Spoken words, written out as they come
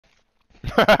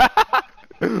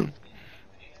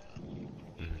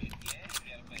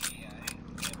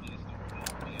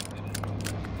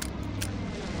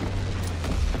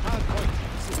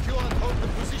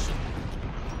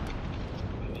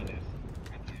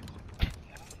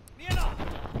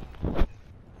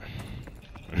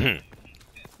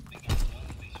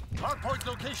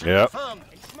Yep.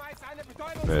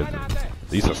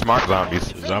 These are smart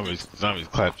zombies. Zombies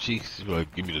clap cheeks. You wanna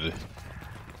give me the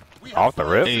off the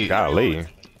rip? Hey, golly.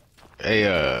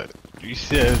 Hey, you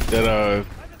said that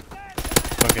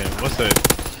fucking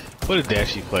what did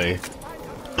Dashy play?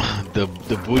 the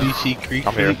booty cheek freak.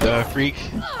 Freak.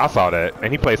 I saw that,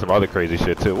 and he played some other crazy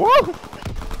shit too. Woo!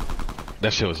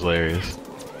 That shit was hilarious.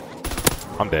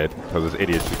 I'm dead because it's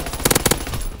idiot shit.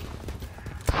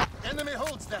 Enemy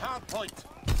holds the hard point.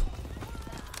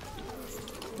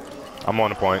 I'm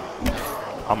on the point.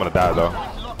 I'm gonna die though.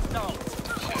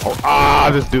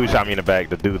 Oh, this dude shot me in the back.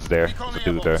 The dude's there. There's a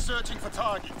dude there. Searching for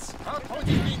targets. Hard point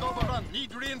is being overrun.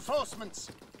 Need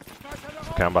reinforcements.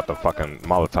 Okay, I'm about to fucking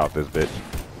Molotov this bitch.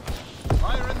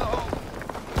 Fire in the hole.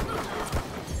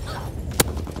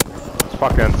 This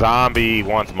fucking zombie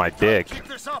wants my dick. Keep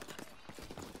this up.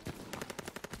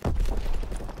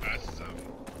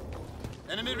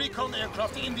 Enemy recon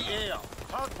aircraft in the air.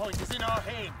 Hard point is in our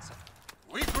hands.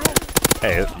 We group.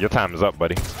 Hey, your time is up,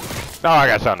 buddy. Oh, I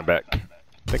got shot in the back.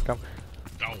 Think I'm.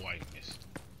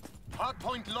 Hard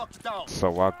point locked down.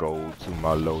 So I go to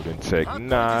my loading tech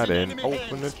night and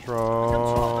open the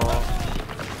trunk.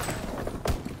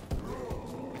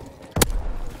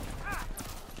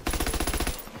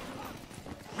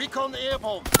 Recon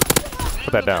airborne.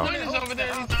 Put that down.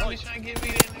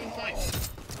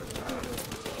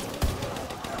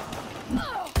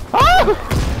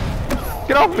 Ah!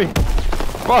 Get off me!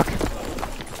 Fuck!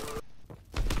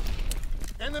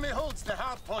 Enemy holds the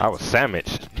hard point. I was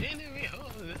sandwiched.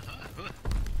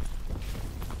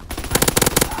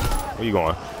 Where you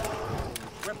going?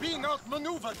 We're being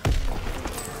outmaneuvered.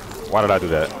 Why did I do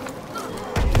that?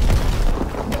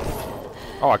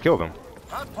 Oh, I killed him.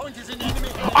 Hard point is in enemy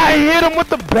hands. I hit him with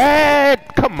the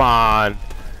bag! Come on!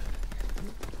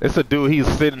 It's a dude, he's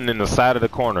sitting in the side of the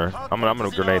corner. I'm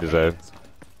gonna grenade his head.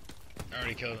 I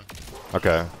already killed him.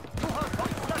 Okay.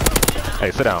 Hey,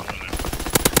 sit down.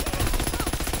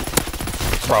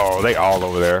 Bro, they all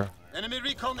over there. Enemy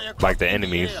recon aircraft Like the in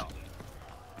enemies. air.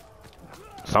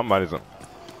 Somebody's a...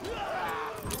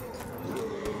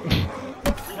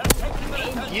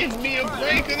 Give me a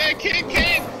break of that Kit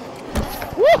Kat!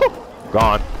 Woo!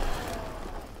 Gone.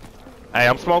 Hey,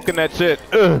 I'm smoking that shit.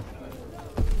 Ugh.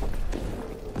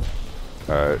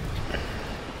 Alright.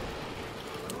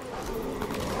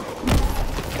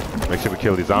 Make sure we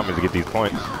kill these zombies to get these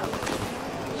points.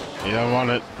 Yeah, I want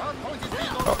it.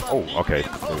 Oh, okay.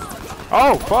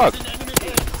 Oh, fuck!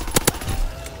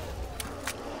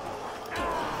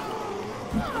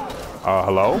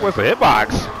 Hello? Where's the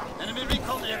hitbox? Enemy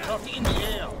recon aircraft in the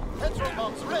air. Petrol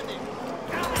bombs ready.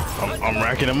 I'm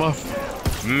racking them up.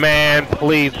 Man,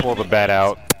 please pull the bat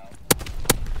out.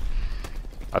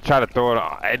 I tried to throw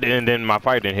it, and then my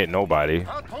fire didn't hit nobody.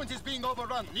 Hard point is being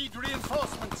overrun. Need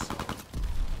reinforcements.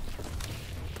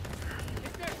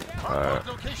 Hard point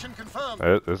location confirmed.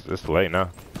 It's late now.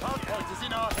 Hard point is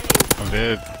in our hands. I'm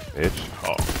dead. Bitch.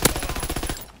 Oh.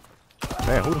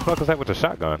 Man, who the fuck is that with the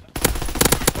shotgun?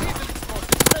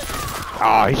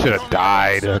 Oh, he should have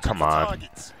died. Come on.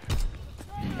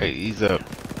 Hey, he's up.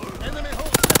 Enemy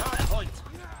holds the hard point.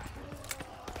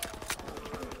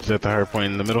 Is that the hard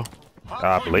point in the middle?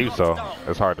 I believe so.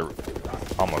 It's hard to...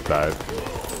 Almost died.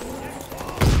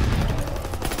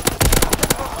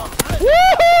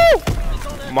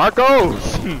 Woohoo!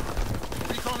 Marcos!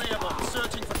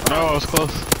 No, I was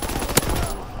close.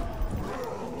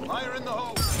 Fire in the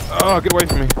hole. Oh, get away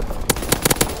from me.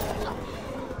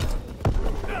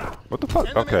 What the fuck?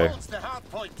 Enemy Okay. holds the hard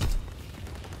point.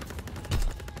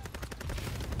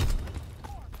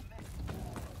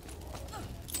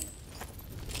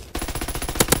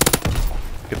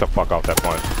 Get the fuck off that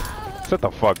point. Sit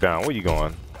the fuck down. Where you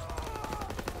going?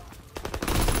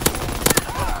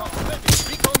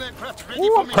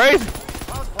 Ooh, I'm crazy.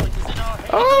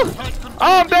 Oh,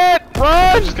 I'm dead. Run!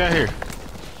 I just got here.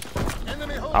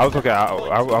 I was okay.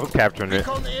 I was capturing it.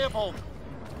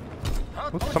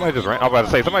 Somebody just ran. I was about to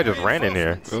say somebody just ran in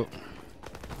here. Oh.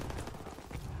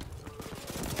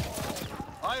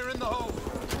 Fire in the hole.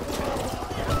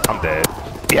 I'm dead.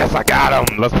 Yes, I got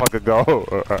him. Let's fucking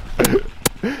go.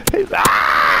 He's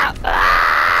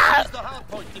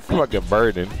fucking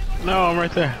burning. No, I'm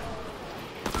right there.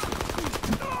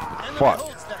 Fuck.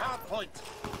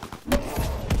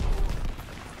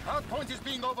 Hard point is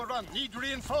being overrun. Need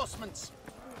reinforcements.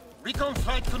 Recon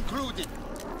flight concluded.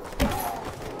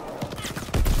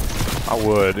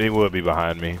 He would be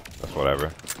behind me. That's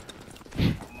whatever.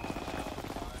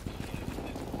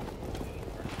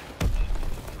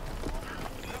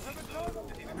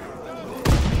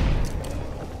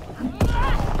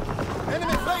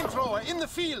 Enemy flamethrower in the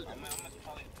field.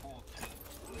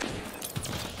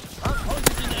 Hardpoint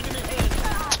is in enemy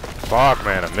hands. Fuck,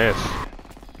 man, I missed.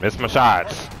 Missed my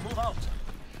shots. Move out.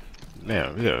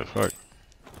 Damn, yeah, fuck.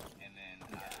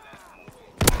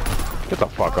 Get the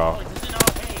fuck off. Hardpoint is in our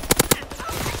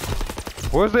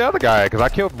hands. Where's the other guy? Because I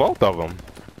killed both of them.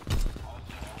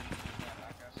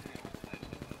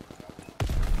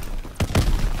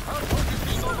 Hardpoint is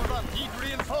being overrun. Need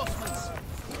reinforcements.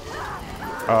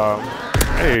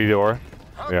 Hey, Eeyore.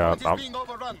 Yeah, Hardpoint is being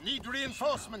overrun. Need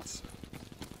reinforcements.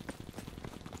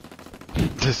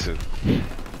 This is.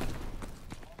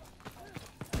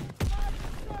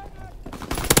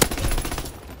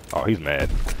 Oh, he's mad.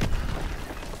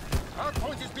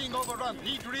 Hardpoint is being overrun.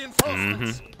 Need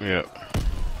reinforcements. Yeah.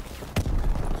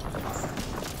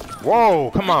 Whoa,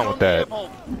 come on with that.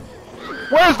 Airborne.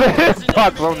 Where's the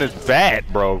hitbox on this bat,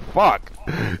 bro? Fuck.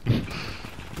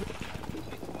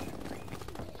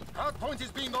 Hardpoint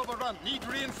is being overrun. Need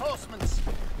reinforcements.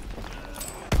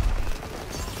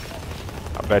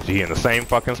 I bet you he in the same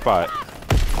fucking spot. New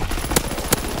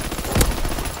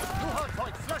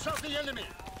hardpoint. Flush out the enemy.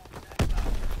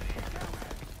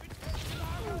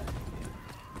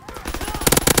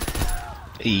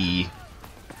 E.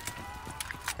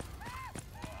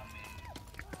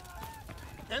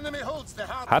 Enemy holds the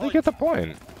hardpoint. How'd he get the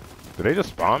point? Did they just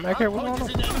spawn back here? What's Hardpoint going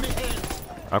is on? in enemy hands.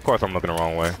 Of course I'm looking the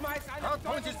wrong way.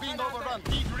 Hardpoint is being overrun.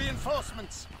 Need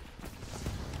reinforcements.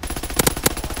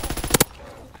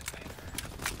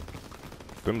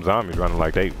 Them zombies running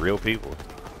like they real people.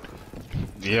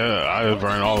 Yeah, I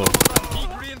burned all of them. Need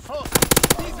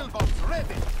reinforcements. Diesel bombs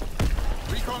ready.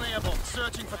 Recon airborne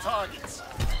searching for targets.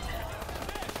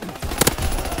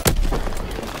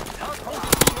 Hardpoint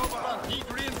is being overrun. Need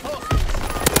reinforcements.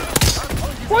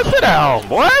 Hardpoint is What's it down,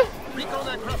 boy? Recon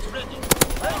aircraft ready.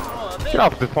 Flamethrower ready. Get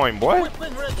off this point, boy.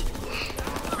 Equipment ready.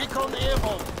 Recon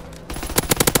airborne.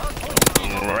 Hardpoint is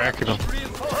being overrun. Racking them. Need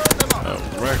reinforcements.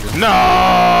 Record. No!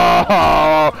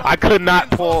 I could not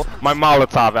pull my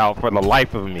Molotov out for the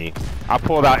life of me. I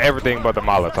pulled out everything but the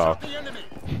Molotov. The enemy.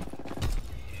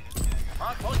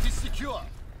 Hardpoint is secure.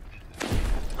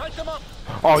 Light them up.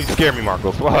 Oh, you scared me,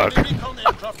 Marcos. Fuck. Enemy recon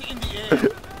aircraft in the air.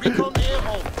 Recon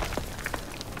airborne.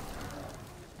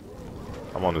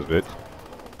 I'm on this bitch.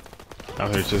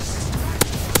 Out here just.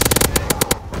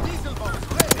 Diesel bombs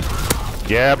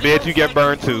ready. Yeah, bitch, you get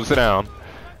burned too. Sit down.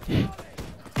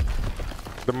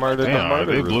 The murder, the Damn,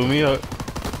 murder. they blew me up.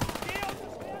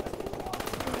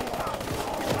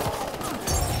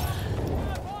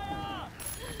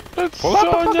 Let's Pull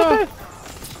up, Sonya.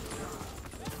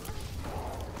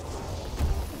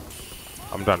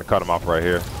 I'm trying to cut him off right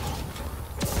here.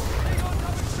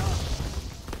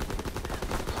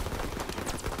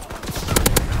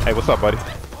 Hey, what's up, buddy?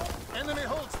 Enemy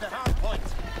holds the hard point.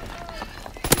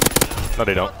 No,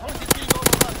 they don't. Point is being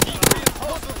overrun. Need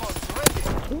reinforcements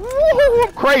ready. Woo,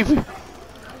 I'm crazy.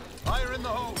 Fire in the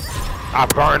hole. I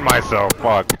burned myself.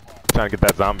 Fuck. Trying to get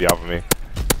that zombie off of me.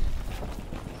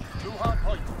 New hard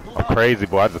point. Move I'm out. crazy,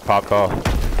 boy. I just popped off.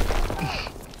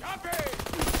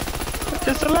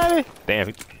 Just a lady. Damn,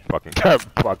 he fucking got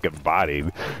fucking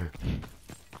bodied.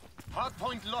 Hard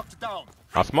point locked down.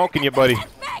 I'm smoking you, buddy.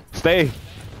 Stay.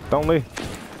 Don't leave.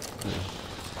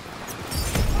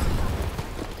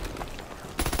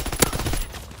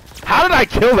 How did I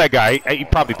kill that guy? He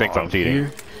probably thinks I'm cheating.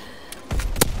 Here.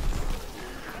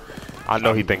 I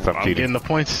know he thinks I'm I'm cheating. getting the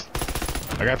points.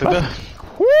 I got the done.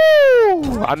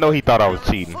 Woo! I know he thought I was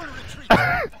cheating.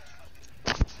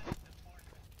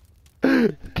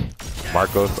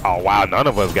 Marcos. Oh wow, none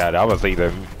of us got it. I was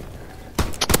either.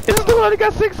 This dude only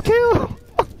got 6 kills.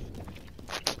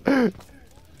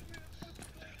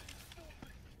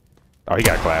 Oh, he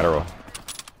got collateral.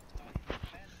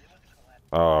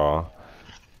 Oh.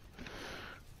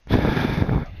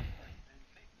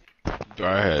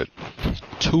 I had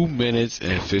 2 minutes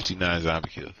and 59 zombie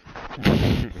kills.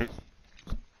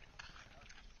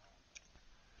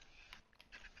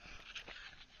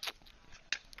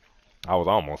 I was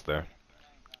almost there.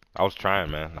 I was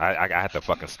trying, man. I had to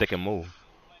fucking stick and move.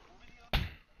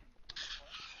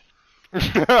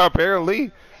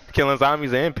 Apparently, killing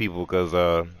zombies and people, cause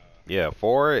yeah,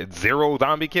 0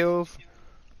 zombie kills.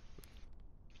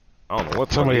 I don't know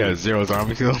what Somebody fucking- had 0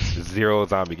 zombie kills. 0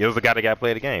 zombie kills. The guy that got to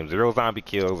play the game. 0 zombie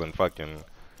kills and fucking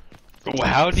Well,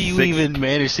 how do you Six. even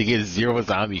manage to get 0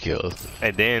 zombie kills?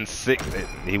 And then 6,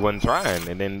 he wasn't trying,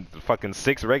 and then fucking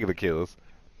 6 regular kills.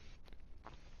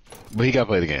 But he got to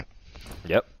play the game.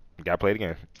 Yep, gotta play it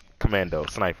again. Commando,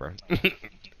 sniper.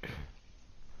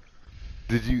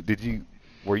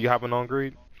 Were you hopping on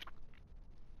Greed?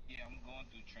 Yeah, I'm going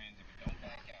through trains. If it don't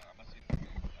back out, I'm gonna see if I can,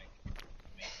 like,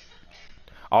 make it.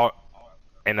 Oh,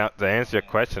 and to answer your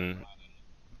question,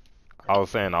 I was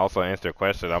saying, also answer your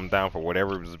question, I'm down for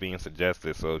whatever was being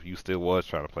suggested, so if you still was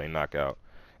trying to play Knockout,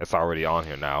 it's already on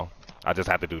here now. I just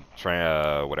have to do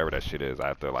whatever that shit is. I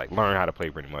have to, like, learn how to play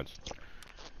pretty much.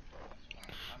 I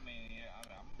mean, yeah, I'm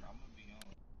gonna be on.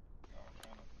 I'll try to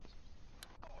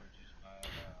or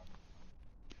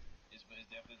just it's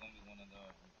definitely gonna be one of the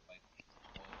like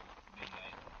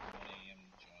midnight, 1 a.m.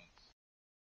 joints.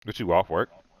 But you off work?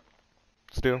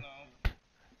 Still?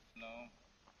 No.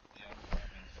 Yeah, I'm driving.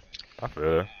 I feel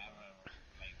it. Like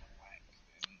relax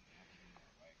and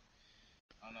like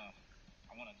I don't know.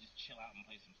 I wanna just chill out and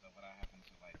play some stuff, but I happen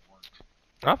to like work.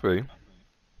 I feel you.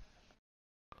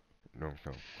 No.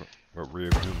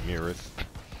 Rear view mirrors.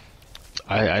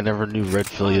 I never knew Red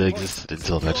Philia existed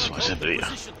until I just watched that video.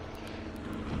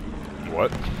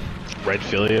 What? Red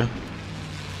Philia?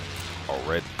 Oh,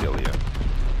 Red Philia.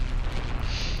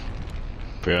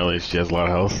 Apparently she has a lot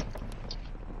of health.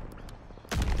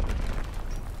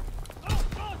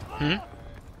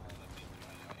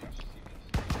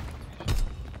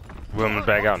 Williams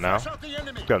back out now.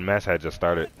 Got match had just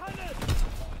started.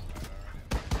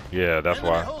 Yeah, that's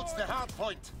why.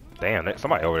 Damn,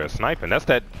 somebody over there sniping. That's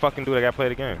that fucking dude that got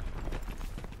played again.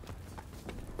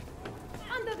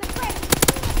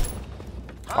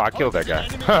 Oh, I killed that guy.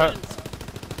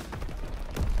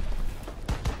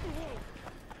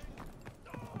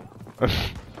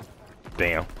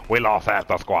 Damn, we lost half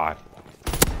the squad.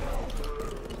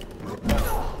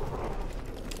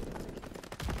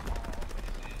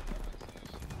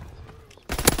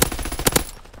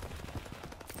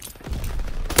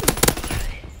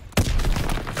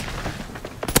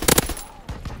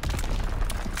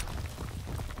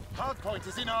 Hardpoint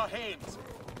is in our hands.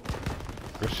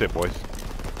 Good shit, boys.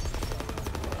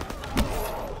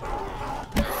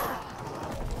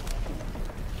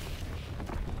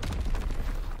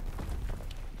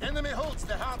 Enemy holds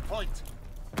the hardpoint.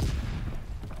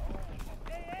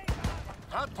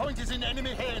 Hardpoint is in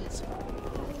enemy hands.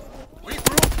 We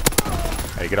group.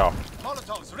 Hey, get off.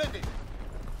 Molotovs ready.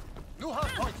 New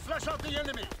hardpoint. Flash out the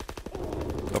enemy.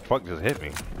 The fuck just hit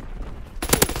me?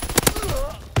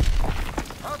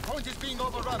 Hardpoint is being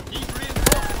overrun. Need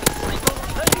reinforcements.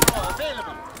 Recon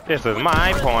available. This is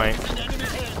my point. In enemy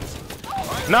hands.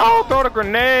 No, throw the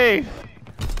grenade.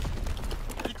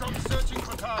 Recon searching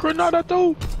for targets. Grenada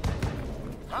too!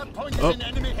 Hardpoint is in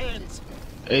enemy hands.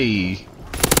 Hey.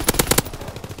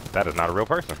 That is not a real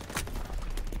person.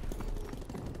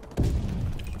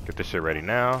 Get this shit ready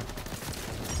now.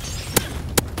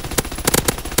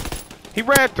 He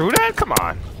ran through that? Come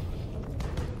on.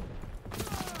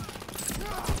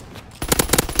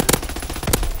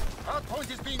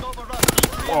 Hardpoint is being overrun.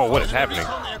 Oh, what is happening?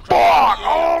 Fuck!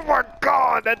 Oh my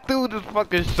god! That dude just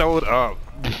fucking showed up.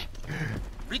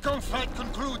 Recon flight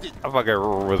concluded. I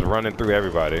fucking was running through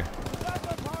everybody.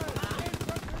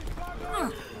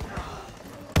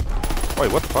 Wait,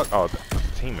 what the fuck? Oh,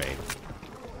 teammate.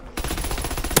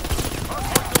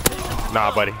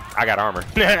 Nah, buddy. I got armor.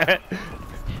 I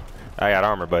got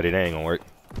armor, buddy. That ain't gonna work.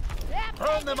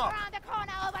 Burn them up.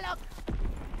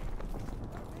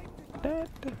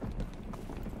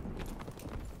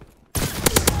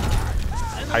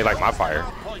 How you like my fire?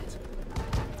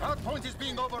 Hardpoint is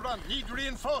being overrun. Need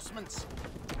reinforcements.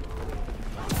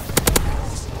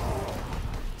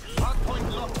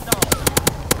 Hardpoint locked down.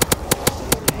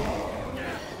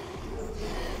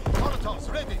 Molotovs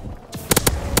ready.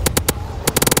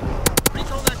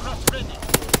 Recon aircraft ready.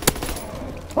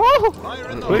 Woo! Fire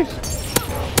in the Please.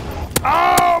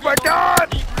 Oh my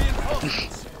god! Need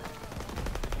reinforcements.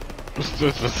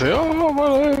 Oh my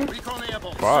leg. Recon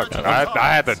airborne. Fuck. Searching I for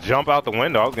had to targets. jump out the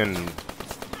window and...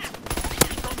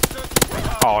 Recon searching for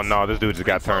targets. Oh no, this dude just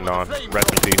got turned on.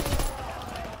 Rest in peace.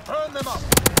 Burn them up.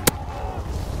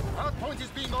 Hardpoint is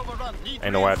being overrun. Need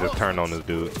Ain't no way I just turned on this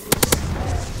dude.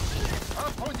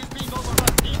 Hardpoint is being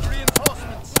overrun. Need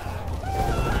reinforcements.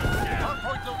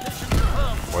 Hardpoint location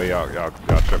confirmed. Well,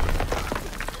 y'all tripping.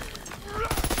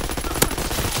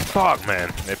 Fuck,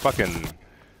 man. They fucking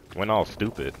went all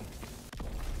stupid.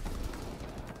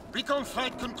 Recon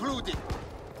flight concluded.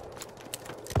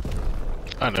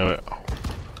 I know it.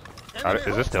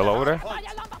 Is it still over there?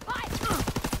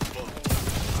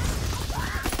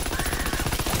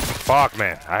 Fuck,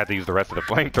 man. I had to use the rest of the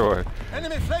flamethrower.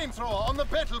 Enemy flamethrower on the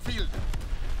battlefield.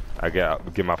 I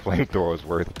got get my flamethrowers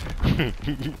worth.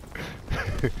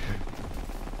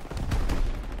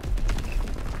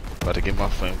 About to get my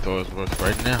flamethrowers worth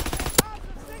right now.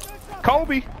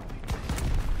 Kobe.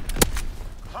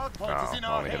 Hardpoint is in I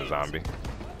our only hit a hands. zombie.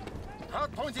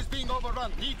 Hardpoint is being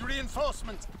overrun. Need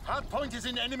reinforcement. Hardpoint is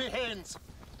in enemy hands.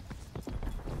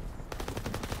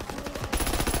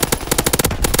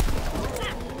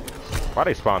 Why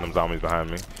they spawn them zombies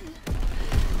behind me?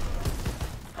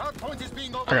 Hardpoint is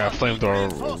being I overrun. got a flamethrower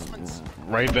Reinforcements.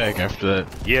 right back after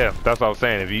that. Yeah, that's what I was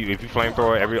saying. If you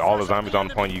flamethrower all the zombies on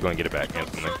the point, you're gonna get it back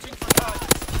instantly. Searching for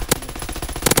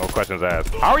targets. No questions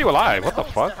asked. How are you alive? What the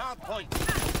Enemy fuck? holds the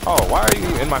hardpoint. Oh, why are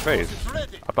you in my face? Is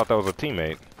ready. I thought that was a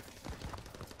teammate.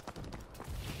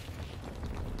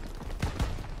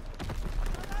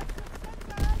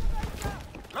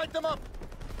 Light them up.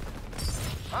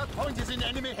 Hardpoint is in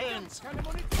enemy hands.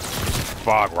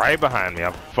 Fuck, right behind me.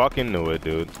 I fucking knew it,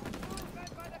 dude.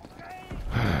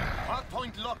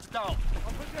 Hardpoint locked down.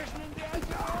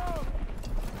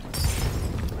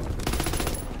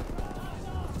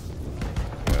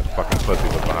 Yeah, fucking pussy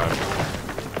was behind me.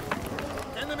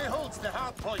 Enemy holds the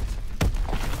hardpoint.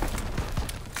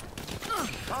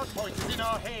 Hardpoint is in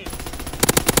our hands.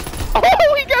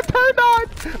 Oh, he got turned on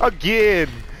again.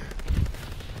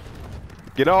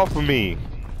 Get off of me.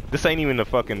 This ain't even the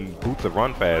fucking boots of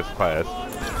run fast class.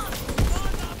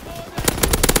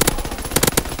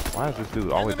 Why is this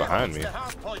dude always behind me?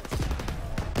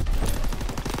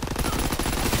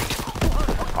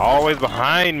 Always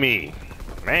behind me.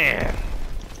 Man.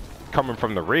 Coming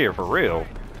from the rear for real.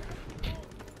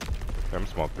 Let me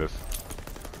smoke this.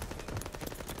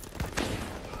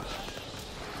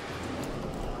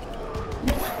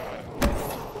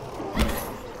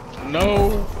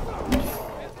 No.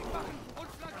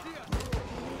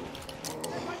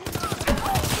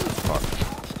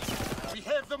 We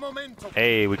have the momentum.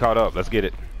 Hey, we caught up. Let's get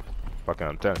it. Fucking,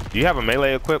 I'm telling you. Do you have a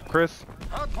melee equipped, Chris?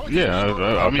 Hardpoint is Yeah, being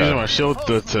overrun. I'm using my shield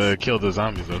to kill the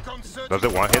zombies though. Does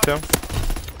it one hit them?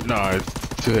 No,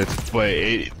 it's 2 hits, but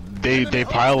they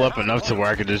pile up enough to where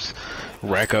I could just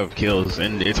rack up kills,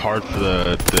 and it's hard for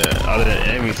the other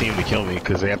enemy team to kill me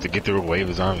because they have to get through a wave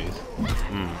of zombies.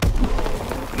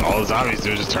 And all the zombies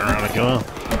do is just turn around and kill them.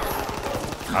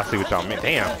 I see what y'all mean.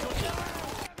 Damn.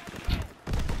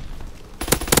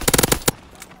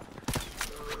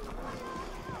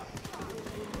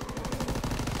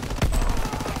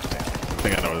 I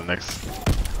think I know the next.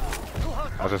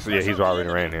 I just yeah, he's already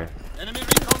ran here. Enemy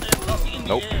recon aircraft in the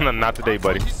Nope, air. not today,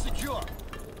 buddy. Hardpoint is secure.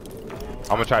 I'm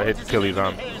gonna try to Hardpoint is kill in these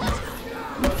enemy zombies. hands.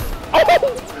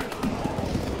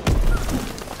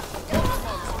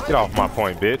 Get off my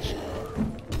point, bitch.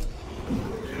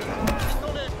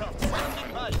 Recon aircraft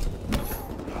standing by.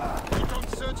 Recon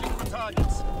searching for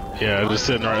targets. Yeah, I'm just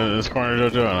sitting right in this corner,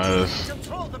 Jojo, and I just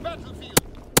Control the battlefield.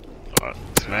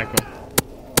 smack him.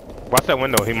 Watch that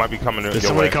window. He might be coming There's your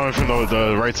somebody way. coming from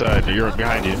the right side. You're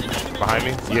behind you. Behind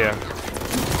me? Yeah.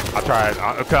 I tried.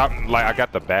 I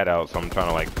got the bat out, so I'm trying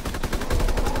to like.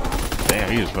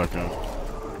 Damn, he just fucking.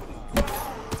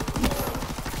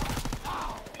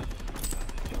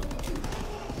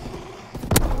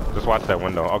 Just watch that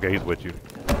window. Okay, he's with you.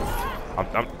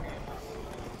 I'm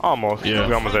almost. Yeah.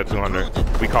 We almost at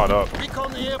 200. We caught up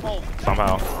Recon airborne.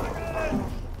 somehow.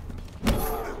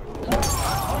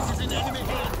 Hardpoint is in enemy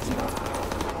hands.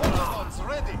 Warlords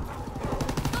ready.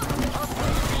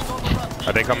 Hardpoint is being overrun.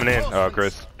 Are they coming in,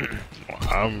 Chris?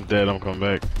 I'm dead. I'm coming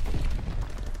back.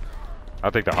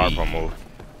 I'll take the hardpoint move.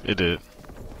 It did.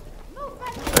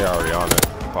 They already on it.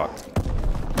 Fuck.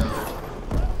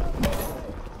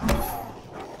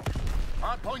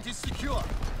 Hardpoint is secure.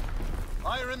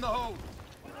 Fire in the hole.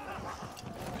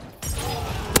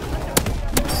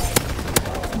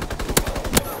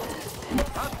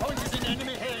 Hardpoint is in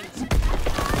enemy hands.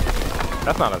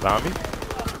 That's not a zombie.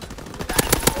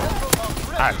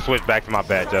 I switched back to my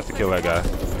bat just to kill that guy.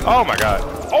 Oh my god.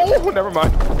 Oh, never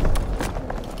mind.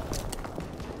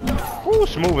 Woo,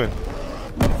 schmoving.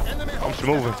 Enemy I'm holds the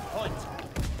schmoving.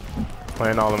 hardpoint.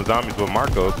 Playing all them zombies with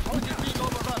Marcos. Hardpoint is being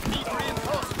overrun. Need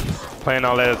reinforcements. Playing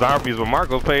all that zombies with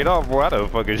Marcos paid off. Boy, I done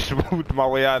fucking schmooved my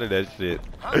way out of that shit.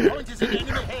 Hardpoint is in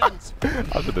enemy hands.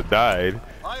 I should have died.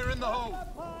 Fire in the hole.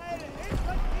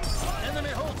 Enemy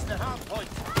holds the hardpoint.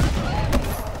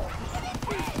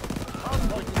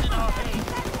 Hardpoint is in our hands.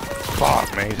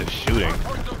 Fuck, man, he's just shooting.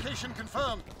 Hardpoint location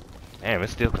confirmed. Damn,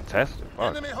 it's still contested.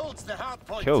 Fuck. Enemy holds the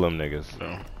hardpoint. Kill them niggas.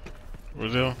 So,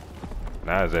 where's it?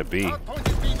 Now it's at B. Hardpoint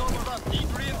is being overrun. Need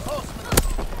reinforcements.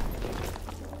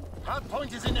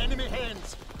 Hardpoint is in enemy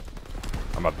hands.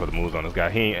 I'm about to put the moves on this guy.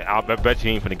 I bet you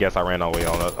he ain't finna guess I ran all the way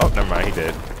on the. Oh, never mind, he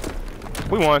did.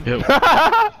 We won. Yep.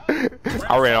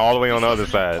 I ran all the way on the other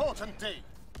side.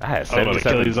 I had I'm about to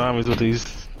kill 77. these zombies with these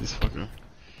fucking.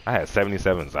 I had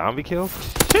 77 zombie kills.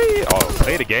 Shit. Oh,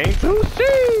 play the game too.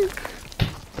 Shit.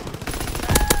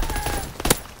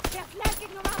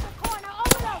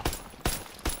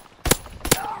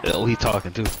 Oh, he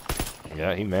talking too.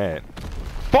 Yeah, he mad.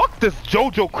 Fuck this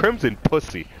JoJo Crimson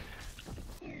pussy.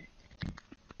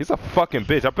 He's a fucking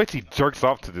bitch. I bet he jerks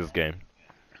off to this game.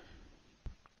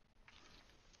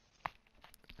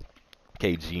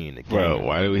 KG in the game. Bro,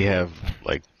 why do we have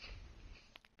like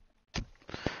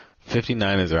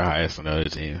 59 is our highest on the other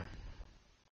team?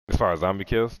 As far as zombie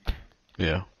kills?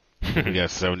 Yeah. We got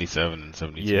 77 and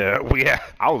 72. Yeah,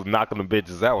 I was knocking them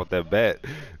bitches out with that bat.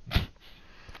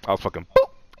 I was fucking boop,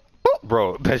 boop.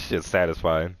 Bro, that shit's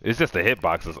satisfying. It's just the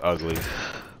hitbox is ugly.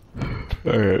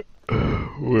 Alright.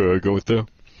 Where I go with them?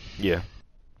 Yeah.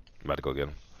 I'm about to go get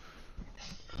him.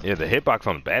 Yeah, the hitbox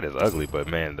on the bat is ugly, but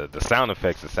man, the sound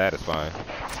effects is satisfying.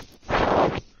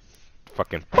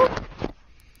 Fucking boop,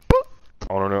 boop.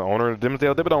 Owner of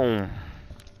Dimsdale Dibadome.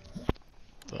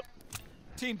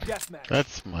 Team deathmatch.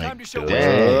 That's my Time to show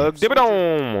dad.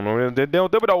 Dibadome. Owner of Dimsdale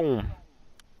Dibadome.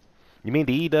 You mean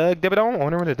the Doug Dibadome?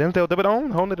 Owner of the Dimsdale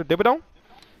Dibadome? Owner of the Dibadome?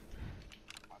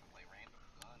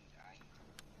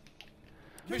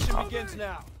 Mission begins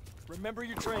now. Remember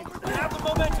your training. Have the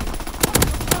momentum.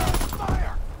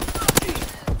 Fire.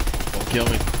 Don't kill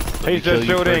me. Let me He's kill just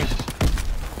you shooting. first.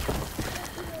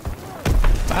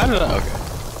 How did I? Okay.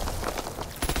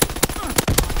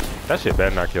 That shit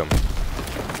better not kill me.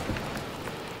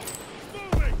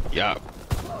 Yeah.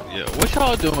 Yeah. What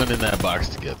y'all doing in that box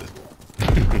together?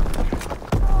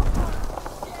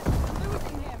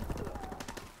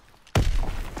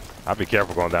 I'll be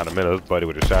careful going down the middle. This buddy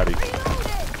with a shotty.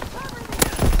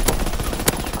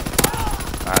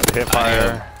 Alright, the hip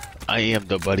fire. I am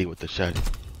the buddy with the shot.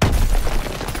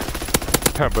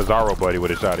 Bizarro buddy with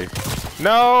a shotty.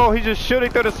 No, he's just shooting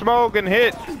through the smoke and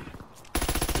hit.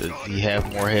 Does he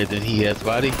have more head than he has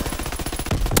body?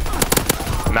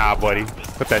 Nah, buddy.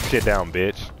 Put that shit down,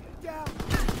 bitch.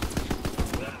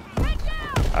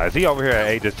 Is he over here at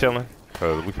A just chilling?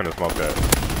 Cause we finna smoke that.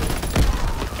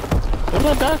 Where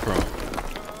did I die from?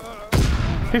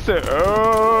 He said,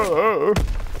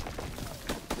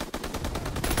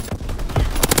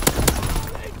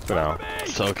 Sit down.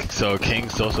 So King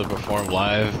Sosa performed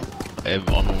live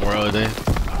on Memorial Day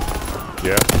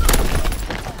Yeah.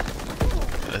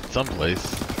 at some place.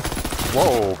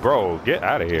 Whoa, bro, get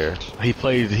out of here. He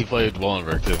played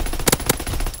Wallenberg too.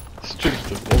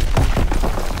 Streets of Gold.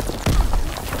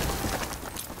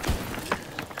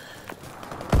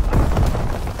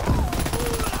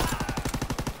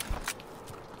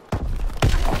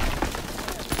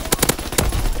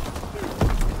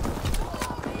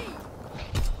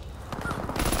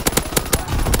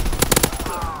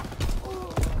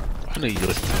 I know you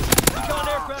listen to it. Recon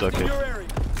aircraft It's okay. in your area.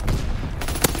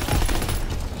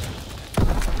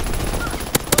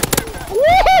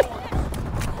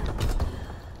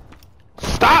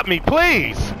 Stop me,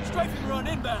 please! Strafing run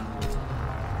inbound.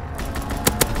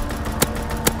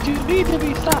 You need to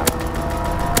be stopped.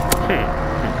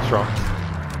 Trump.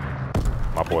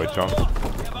 My boy Trump. We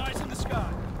have eyes in the sky.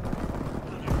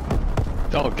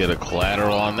 Don't get a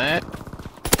collateral on that.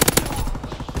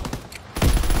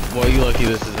 Boy, you lucky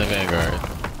this is the Vanguard.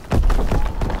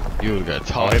 You would've got Don't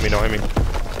tossed. hit me, don't hit me.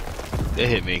 It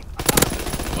hit me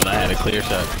when I had a clear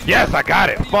shot. Yes, I got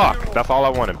it! Fuck! That's all I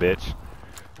wanted, bitch.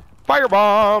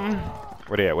 Firebomb!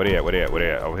 Where they at? Where they at? Where they at? Where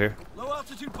they at? Over here? Low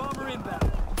altitude bomber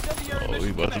inbound. Incendiary Oh, we mission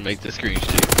about to commenced. make the screen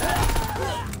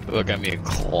streak. Look, got me a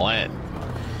clan.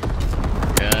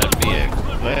 Got me a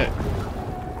clan.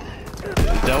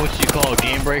 Is that what you call a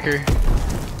game breaker?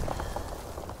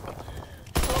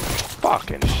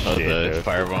 Fucking Oh, shit, the dude.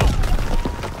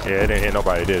 firebomb. Yeah, it didn't hit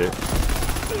nobody, did it?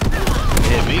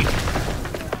 It hit me.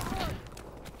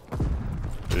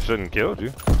 It shouldn't have killed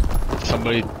you.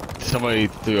 Somebody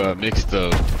threw a mixed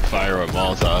fire of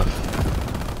Molotov.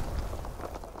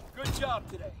 Good job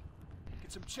today.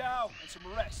 Get some chow and some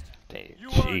rest. Damn, You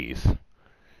jeez.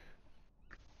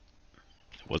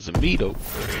 Wasn't me though.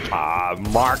 Ah,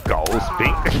 Marco,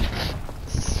 speak.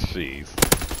 Jeez.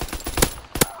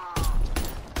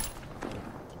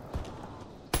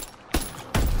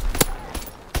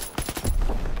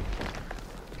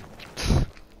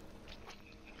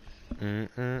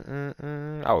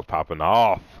 I was popping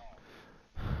off.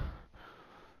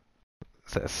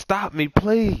 Said, stop me,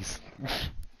 please.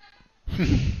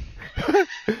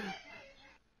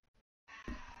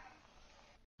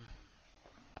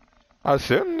 I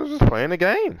shouldn't. I was just playing the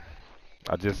game.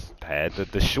 I just had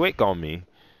the shwick on me.